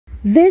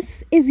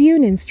This is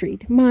Union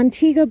Street,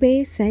 Montego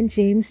Bay, St.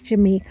 James,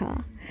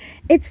 Jamaica.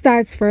 It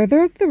starts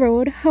further up the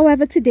road,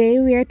 however today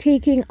we are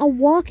taking a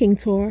walking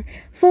tour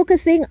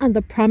focusing on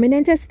the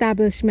prominent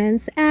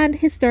establishments and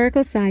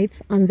historical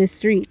sites on this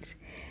street.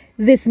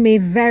 This may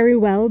very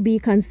well be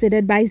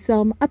considered by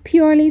some a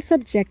purely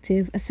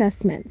subjective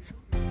assessment.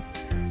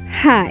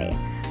 Hi,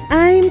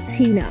 I'm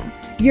Tina,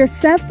 your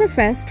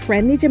self-professed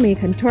friendly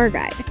Jamaican tour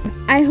guide.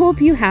 I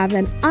hope you have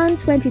an on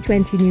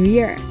 2020 New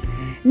Year.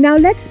 Now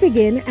let's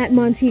begin at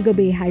Montego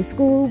Bay High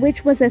School,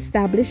 which was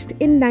established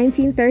in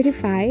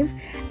 1935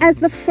 as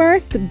the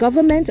first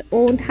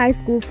government-owned high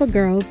school for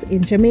girls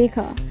in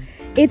Jamaica.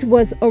 It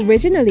was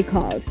originally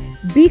called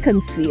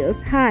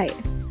Beaconsfield High.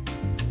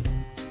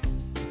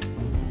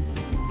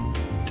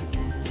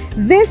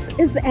 This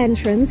is the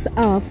entrance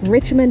of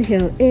Richmond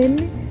Hill Inn,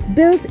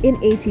 built in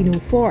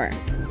 1804.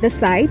 The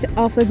site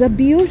offers a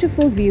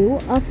beautiful view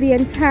of the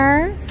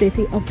entire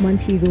city of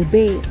Montego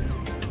Bay.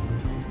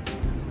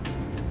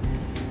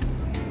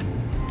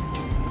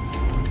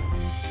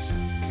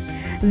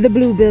 The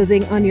blue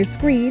building on your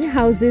screen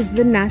houses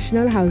the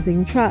National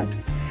Housing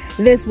Trust.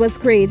 This was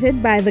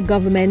created by the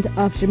government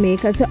of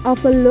Jamaica to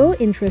offer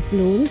low-interest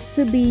loans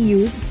to be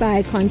used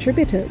by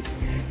contributors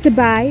to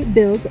buy,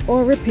 build,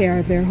 or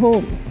repair their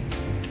homes.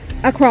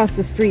 Across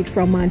the street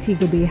from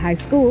Montego Bay High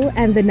School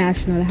and the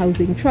National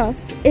Housing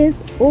Trust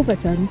is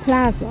Overton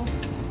Plaza.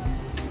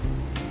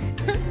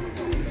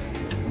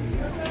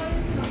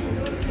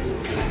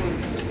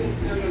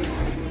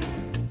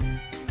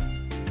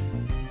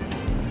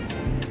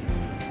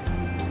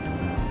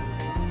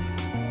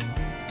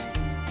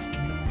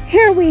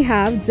 Here we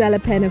have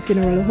Delapenha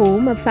Funeral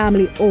Home, a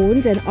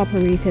family-owned and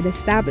operated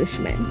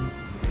establishment.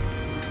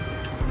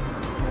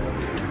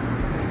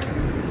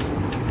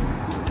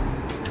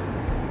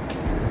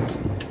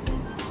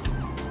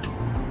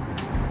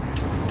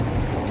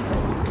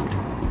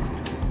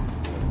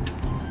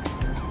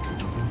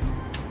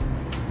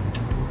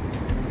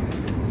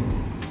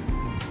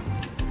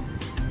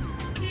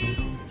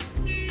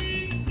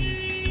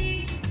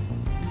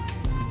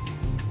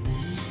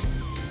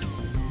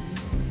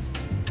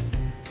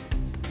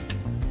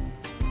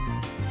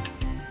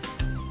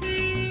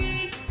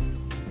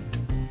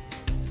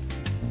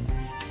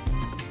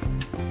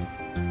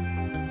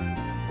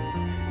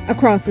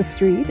 Across the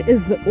street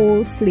is the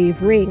Old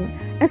Slave Ring,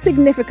 a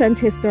significant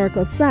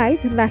historical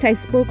site that I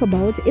spoke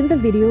about in the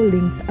video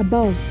linked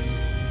above.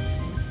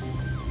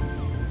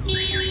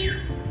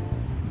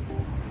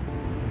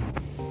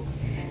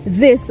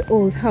 This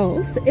old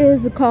house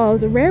is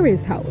called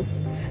Rerrie's house.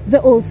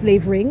 The Old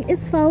Slave Ring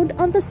is found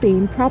on the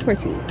same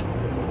property.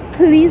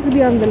 Please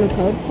be on the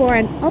lookout for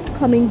an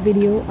upcoming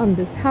video on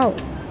this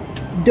house.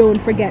 Don't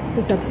forget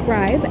to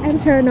subscribe and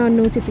turn on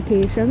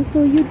notifications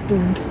so you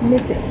don't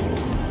miss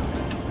it.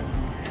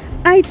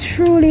 I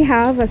truly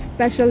have a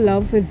special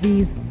love for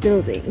these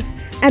buildings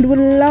and would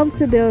love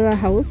to build a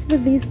house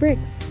with these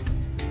bricks.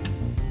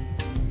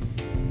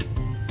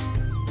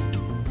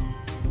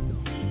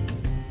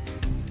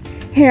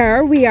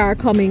 Here we are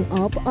coming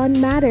up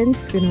on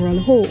Madden's funeral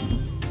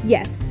home.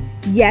 Yes,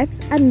 yet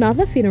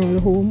another funeral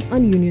home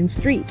on Union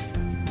Street.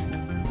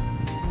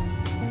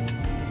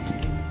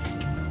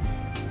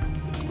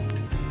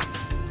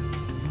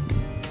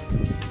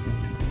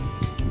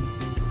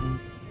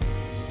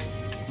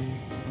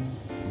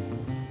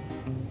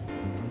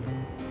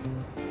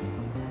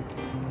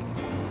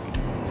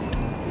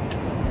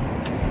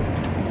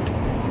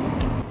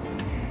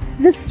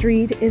 The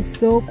street is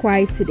so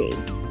quiet today,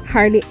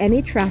 hardly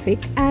any traffic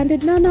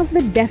and none of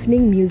the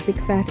deafening music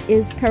that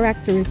is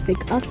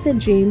characteristic of St.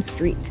 James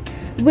Street,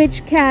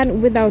 which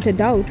can without a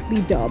doubt be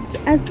dubbed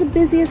as the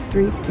busiest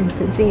street in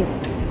St.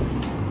 James.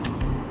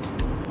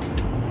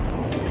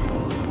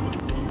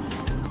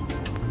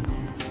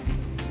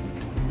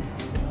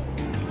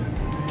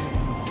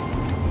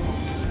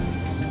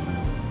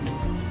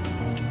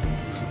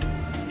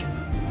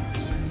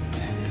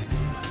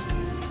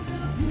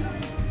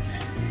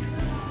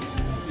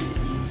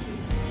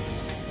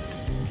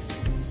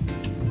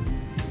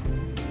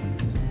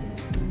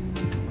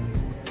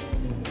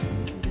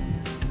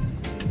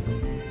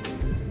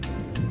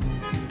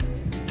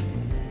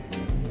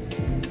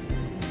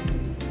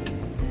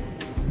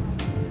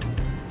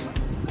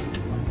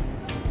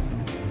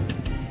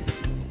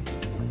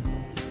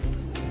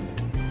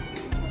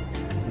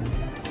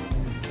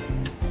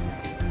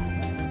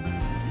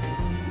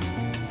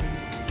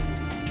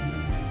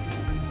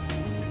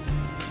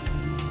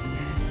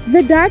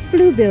 The dark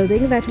blue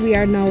building that we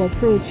are now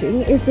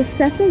approaching is the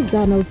Cecil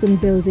Donaldson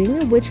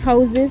building, which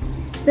houses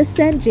the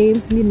St.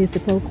 James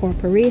Municipal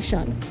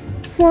Corporation,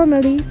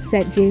 formerly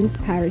St. James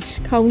Parish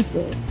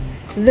Council.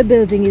 The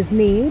building is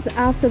named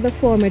after the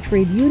former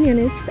trade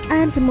unionist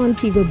and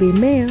Montego Bay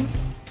Mayor,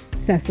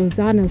 Cecil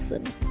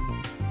Donaldson.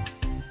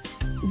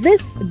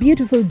 This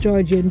beautiful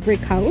Georgian brick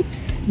house,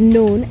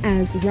 known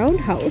as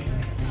Roundhouse,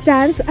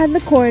 stands at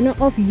the corner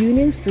of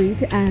Union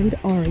Street and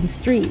Orange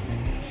Street.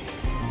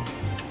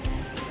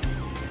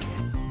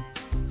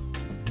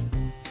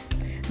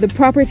 The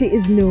property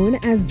is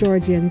known as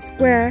Georgian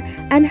Square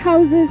and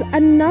houses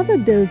another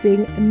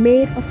building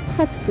made of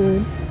cut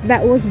stone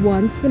that was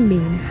once the main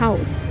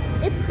house.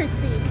 It's pretty.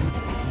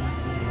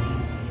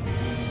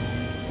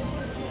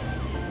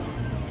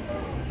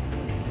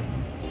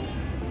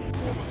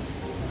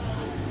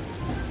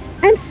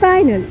 And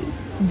finally,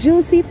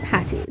 juicy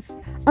Patties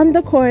on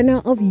the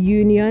corner of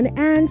Union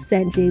and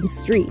St. James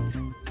Street.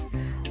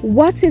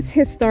 What's its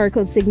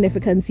historical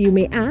significance, you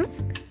may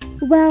ask?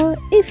 Well,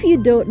 if you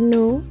don't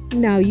know,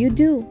 now you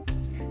do.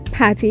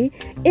 Patty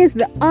is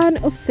the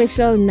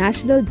unofficial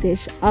national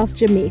dish of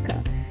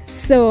Jamaica,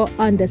 so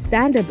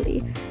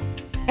understandably,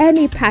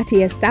 any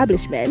patty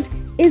establishment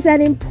is an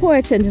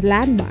important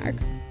landmark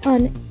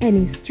on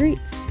any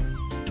streets.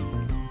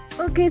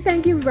 Okay,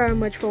 thank you very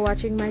much for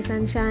watching, my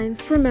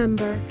sunshines.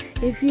 Remember,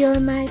 if you're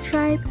my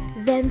tribe,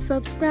 then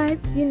subscribe.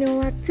 You know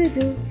what to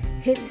do.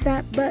 Hit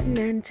that button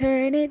and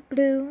turn it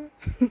blue.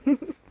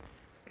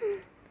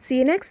 See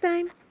you next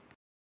time.